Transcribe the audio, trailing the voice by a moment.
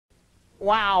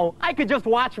Wow, I could just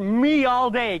watch me all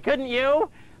day, couldn't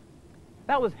you?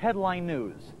 That was Headline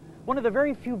News, one of the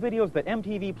very few videos that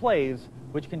MTV plays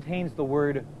which contains the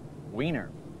word wiener.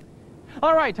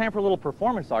 All right, time for a little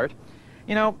performance art.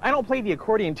 You know, I don't play the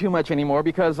accordion too much anymore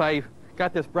because I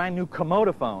got this brand new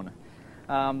Commodophone.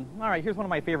 All right, here's one of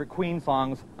my favorite Queen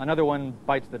songs. Another one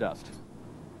bites the dust.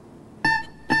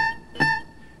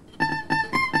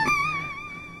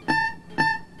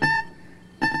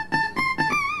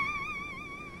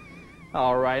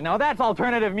 All right, now that's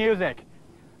alternative music.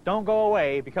 Don't go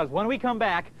away, because when we come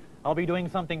back, I'll be doing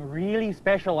something really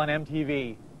special on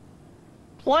MTV.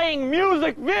 Playing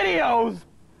music videos!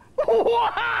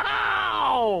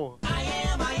 Wow!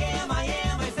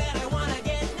 I said I wanna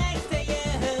get next to you.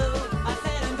 I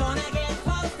said I'm gonna get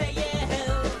close to you.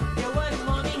 You wouldn't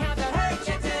want me have to hurt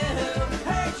you too.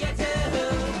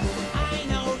 I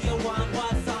know you want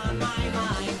what's on my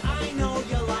mind. I know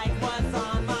you like what's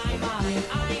on my mind.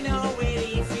 I know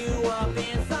it eats you up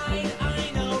inside.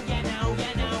 I know you know.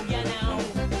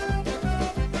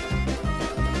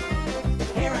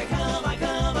 Here I come.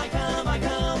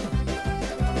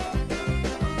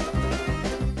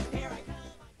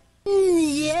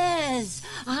 Yes,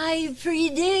 I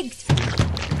predict.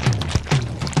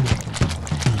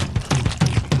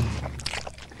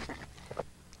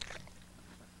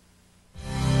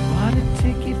 Bought a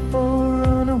ticket for a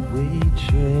runaway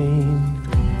train,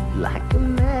 like a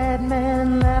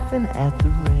madman laughing at the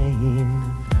rain.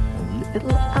 A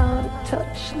little out of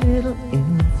touch, little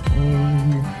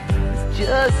insane. It's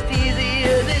just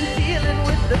easier than dealing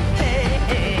with the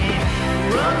pain.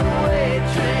 Runaway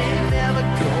train, never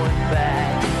going back.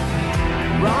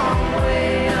 Wrong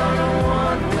way on a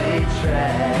one-way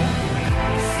track.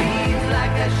 Seems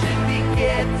like I should be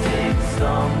getting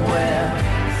somewhere.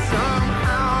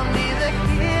 Somehow neither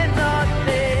here nor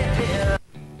there.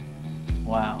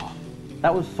 Wow.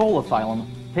 That was Soul Asylum,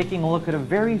 taking a look at a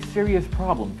very serious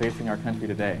problem facing our country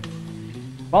today.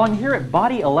 While I'm here at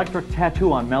Body Electric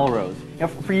Tattoo on Melrose,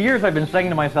 for years I've been saying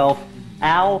to myself,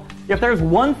 Al, if there's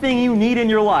one thing you need in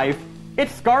your life,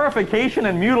 it's scarification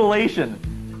and mutilation.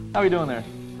 How are we doing there?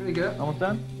 Pretty good. Almost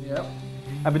done? Yep.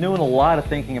 I've been doing a lot of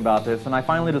thinking about this, and I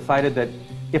finally decided that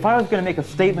if I was going to make a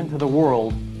statement to the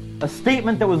world, a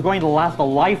statement that was going to last a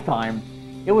lifetime,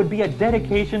 it would be a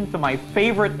dedication to my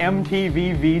favorite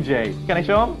MTV VJ. Can I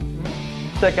show him?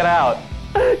 Mm-hmm. Check it out.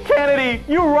 Kennedy,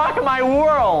 you rock my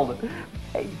world!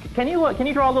 Hey, can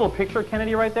you draw a little picture of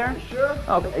Kennedy right there? Sure.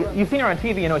 Oh, you've seen her on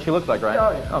TV, you know what she looks like, right?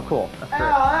 Oh, yeah. Oh, cool. That's great.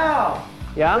 Al!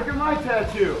 Yeah? Look at my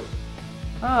tattoo.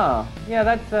 Oh, yeah,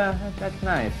 that's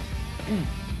nice.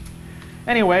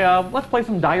 Anyway, let's play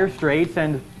some Dire Straits,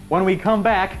 and when we come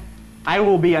back, I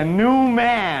will be a new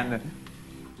man.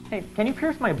 Hey, can you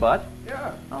pierce my butt?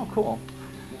 Yeah. Oh, cool.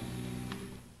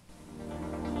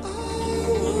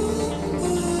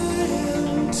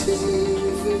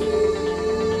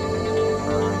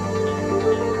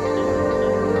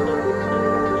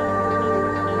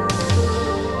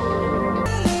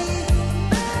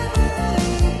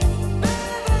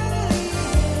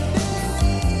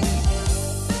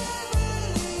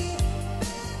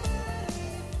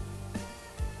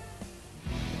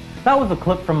 That was a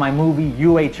clip from my movie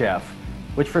UHF,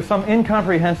 which for some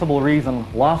incomprehensible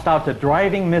reason lost out to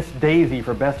Driving Miss Daisy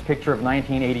for Best Picture of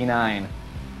 1989.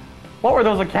 What were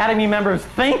those Academy members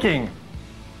thinking?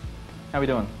 How we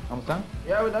doing? Almost done?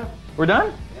 Yeah, we're done. We're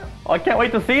done? Yeah. Oh, I can't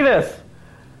wait to see this.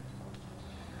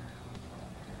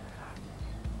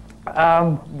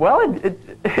 Well,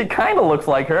 it kind of looks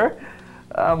like her.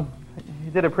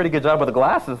 You did a pretty good job with the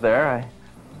glasses there.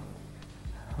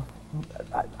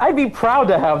 I'd be proud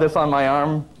to have this on my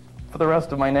arm for the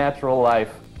rest of my natural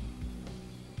life.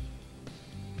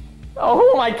 Oh,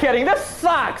 who am I kidding? This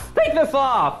sucks! Take this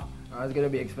off! Oh, it's gonna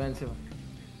be expensive.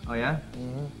 Oh, yeah?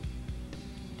 Mm-hmm.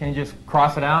 Can you just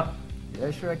cross it out?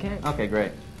 Yeah, sure I can. Okay,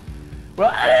 great.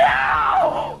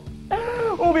 Well,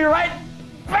 we'll be right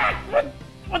back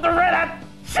with the Red Hot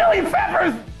Chili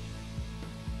Peppers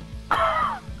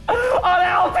on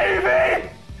LTV!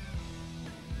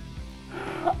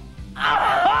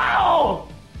 Ow!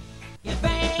 You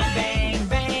bang, bang,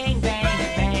 bang, bang,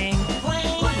 bang,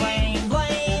 bling, bling,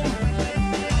 bling.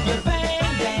 You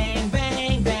bang, bang,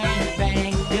 bang, bang,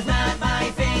 bang. It's not my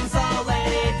thing, so let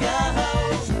it go.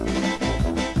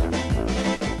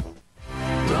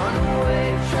 Runaway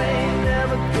train,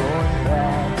 never going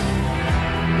back.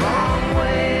 Wrong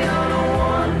way on a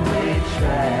one-way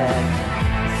track.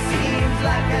 Seems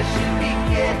like I should be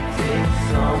getting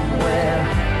somewhere.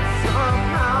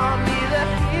 Somehow neither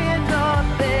here nor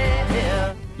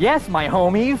there. Yes, my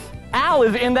homies, Al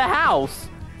is in the house.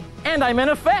 And I'm in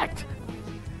effect.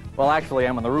 Well, actually,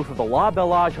 I'm on the roof of the La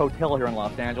Bellage Hotel here in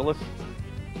Los Angeles.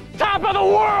 Top of the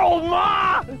world,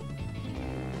 Ma!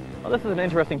 Well, this is an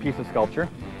interesting piece of sculpture.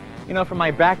 You know, from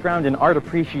my background in art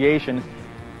appreciation,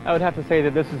 I would have to say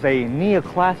that this is a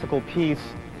neoclassical piece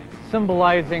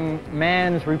symbolizing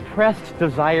man's repressed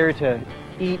desire to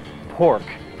eat pork.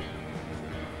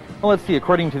 Well, let's see,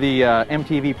 according to the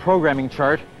MTV programming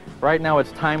chart, right now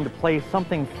it's time to play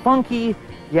something funky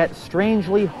yet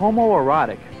strangely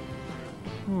homoerotic.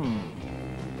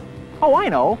 Oh, I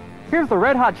know. Here's the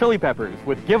Red Hot Chili Peppers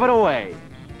with Give It Away.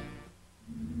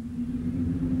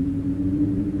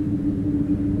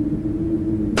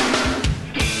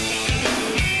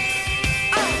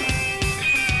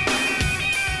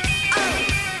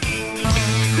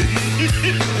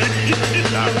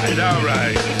 All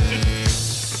right.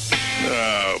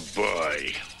 Oh,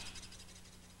 boy.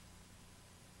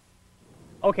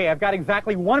 Okay, I've got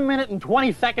exactly 1 minute and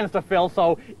 20 seconds to fill,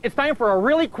 so it's time for a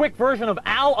really quick version of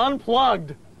Al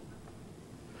Unplugged.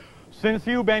 Since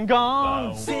you've been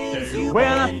gone,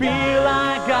 well, I feel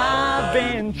like I've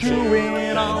been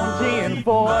chewing on tin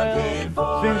foil.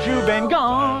 Since you've been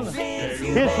gone,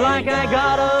 it's like I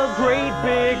got a great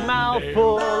big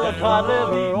mouthful of cod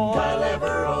liver oil.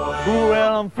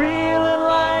 Well, I'm feeling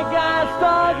like I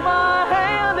stuck my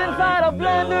hand inside a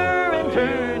blender and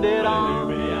turned it on.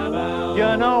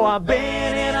 You know, I've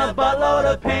been in a buttload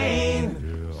of pain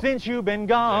since you've been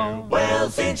gone. Well,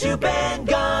 since you've been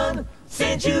gone,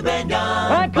 since you've been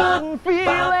gone, I couldn't feel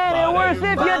any worse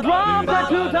if you dropped a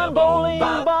 2-ton bowling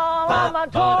ball on my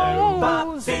toes.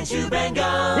 since you've been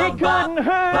gone, It couldn't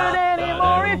hurt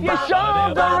anymore if you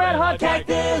shoved a red hot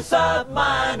cactus up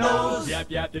my nose. since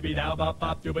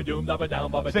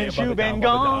you've been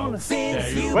gone.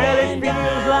 Since you've Well, it been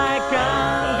feels like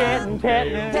I'm getting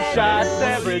tetanus shots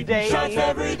every day. shots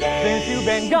every day. Since you've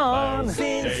been gone,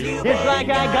 Since you've it's been like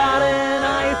I got an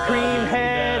ice cream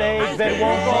headache that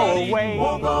won't go away.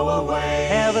 won't go away.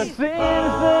 Ever since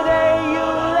the day you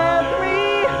left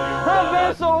me, I've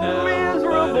been so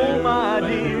miserable, my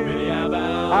dear.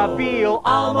 I feel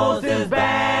almost as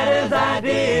bad as I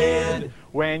did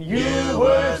when you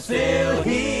were still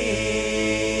here.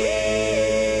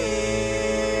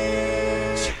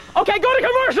 Okay, go to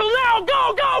commercial now!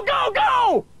 Go, go, go,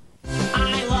 go!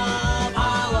 I love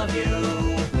all of you,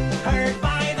 hurt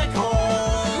by the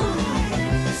cold,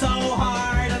 so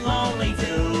hard and lonely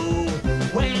too,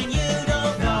 when you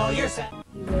don't know yourself.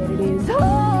 It is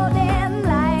holding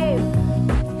life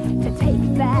to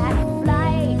take that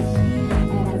flight.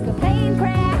 And as the plane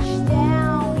crashed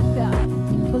down, he thought,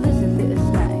 well, isn't this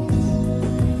nice?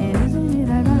 And isn't it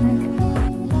ironic?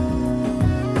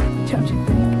 Don't you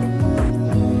think?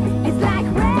 It's like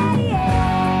rain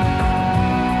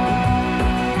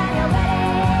on your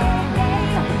wedding day.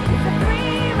 It's a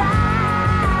free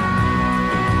ride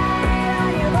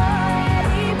on your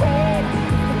royalty paid.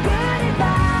 Good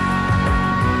advice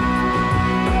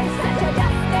that you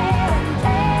just stay and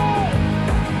take.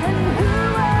 And who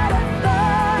would have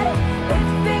thought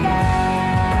it's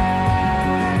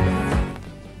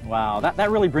figures? Wow,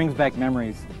 that really brings back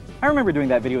memories. I remember doing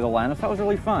that video with Alanis. That was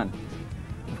really fun.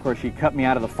 Of course, she cut me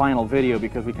out of the final video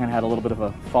because we kind of had a little bit of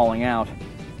a falling out.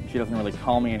 She doesn't really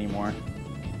call me anymore.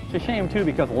 It's a shame, too,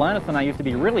 because Alanis and I used to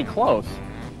be really close.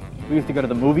 We used to go to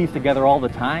the movies together all the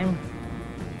time.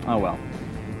 Oh, well.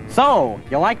 So,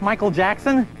 you like Michael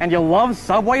Jackson and you love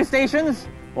subway stations?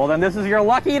 Well, then this is your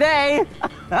lucky day.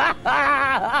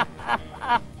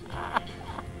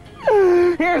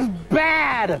 Here's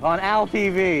Bad on Al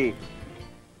TV.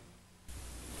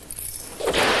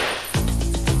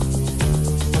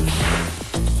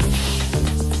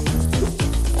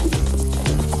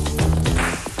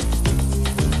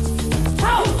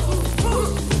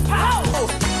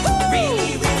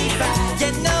 Really, really bad.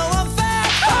 You know I'm fat.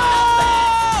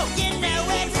 You know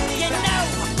it, you know.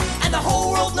 And the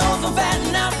whole world knows I'm fat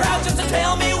and I'm proud just to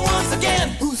tell me once again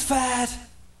who's fat.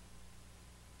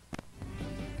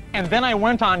 And then I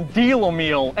went on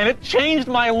Deal-O-Meal, and it changed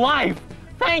my life.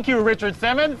 Thank you, Richard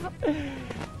Simmons.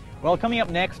 Well, coming up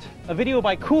next, a video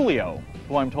by Coolio,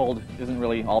 who I'm told isn't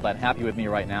really all that happy with me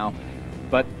right now.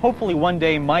 But hopefully one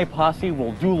day my posse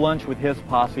will do lunch with his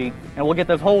posse, and we'll get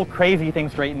this whole crazy thing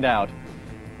straightened out.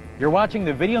 You're watching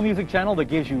the video music channel that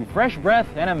gives you fresh breath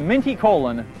and a minty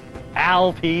colon,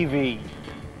 Al TV.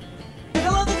 The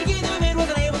love that you gave to me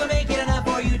wasn't able to make it enough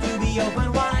for you to be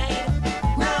open wide.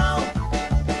 No.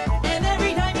 And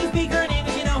every time you speak her name,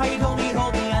 you know how you told me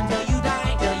hold me until you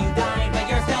died, but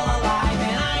you're still alive.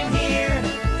 And I'm here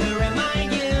to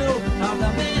remind you of the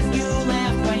mess you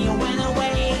left when you went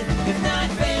away. It's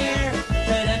not fair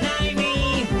to deny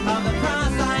me of the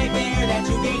cross I bear that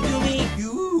you gave to me.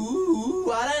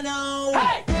 You ought to know.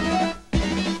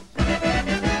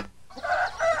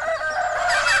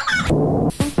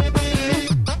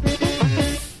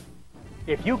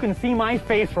 If you can see my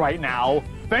face right now,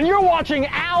 then you're watching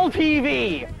Al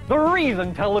TV, the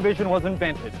reason television was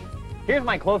invented. Here's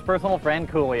my close personal friend,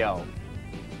 Coolio.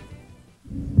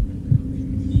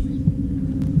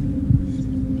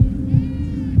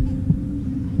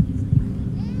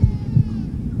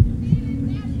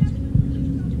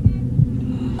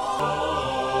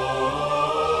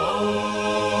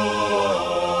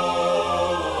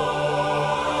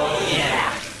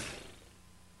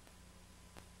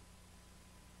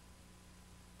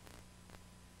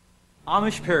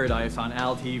 Amish Paradise on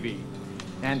Al TV.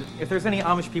 And if there's any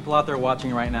Amish people out there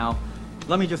watching right now,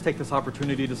 let me just take this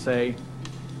opportunity to say,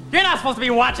 you're not supposed to be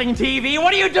watching TV!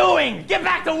 What are you doing? Get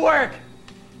back to work!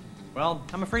 Well,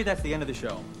 I'm afraid that's the end of the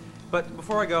show. But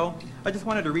before I go, I just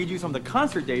wanted to read you some of the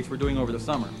concert dates we're doing over the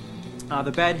summer.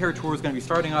 The Bad Hair Tour is going to be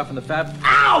starting off in the Fab...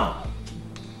 Ow!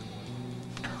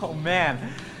 Oh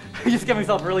man, I just got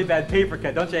myself a really bad paper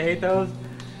cut. Don't you hate those?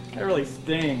 They really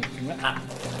sting.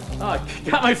 Oh, I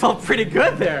got myself pretty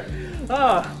good there.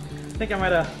 Oh, I think I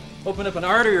might have opened up an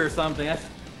artery or something. That's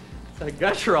a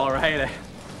gusher, all right.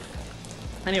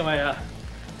 Anyway,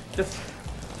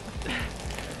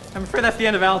 I'm afraid that's the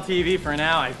end of Al TV for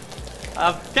now.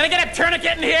 Can I get a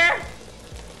tourniquet in here?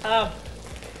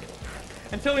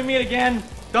 Until we meet again,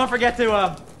 don't forget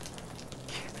to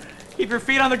keep your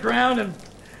feet on the ground and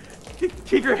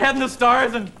keep your head in the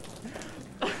stars. And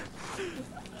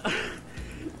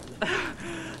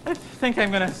I think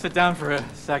I'm gonna sit down for a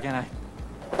second.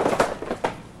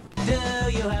 Do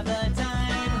you have the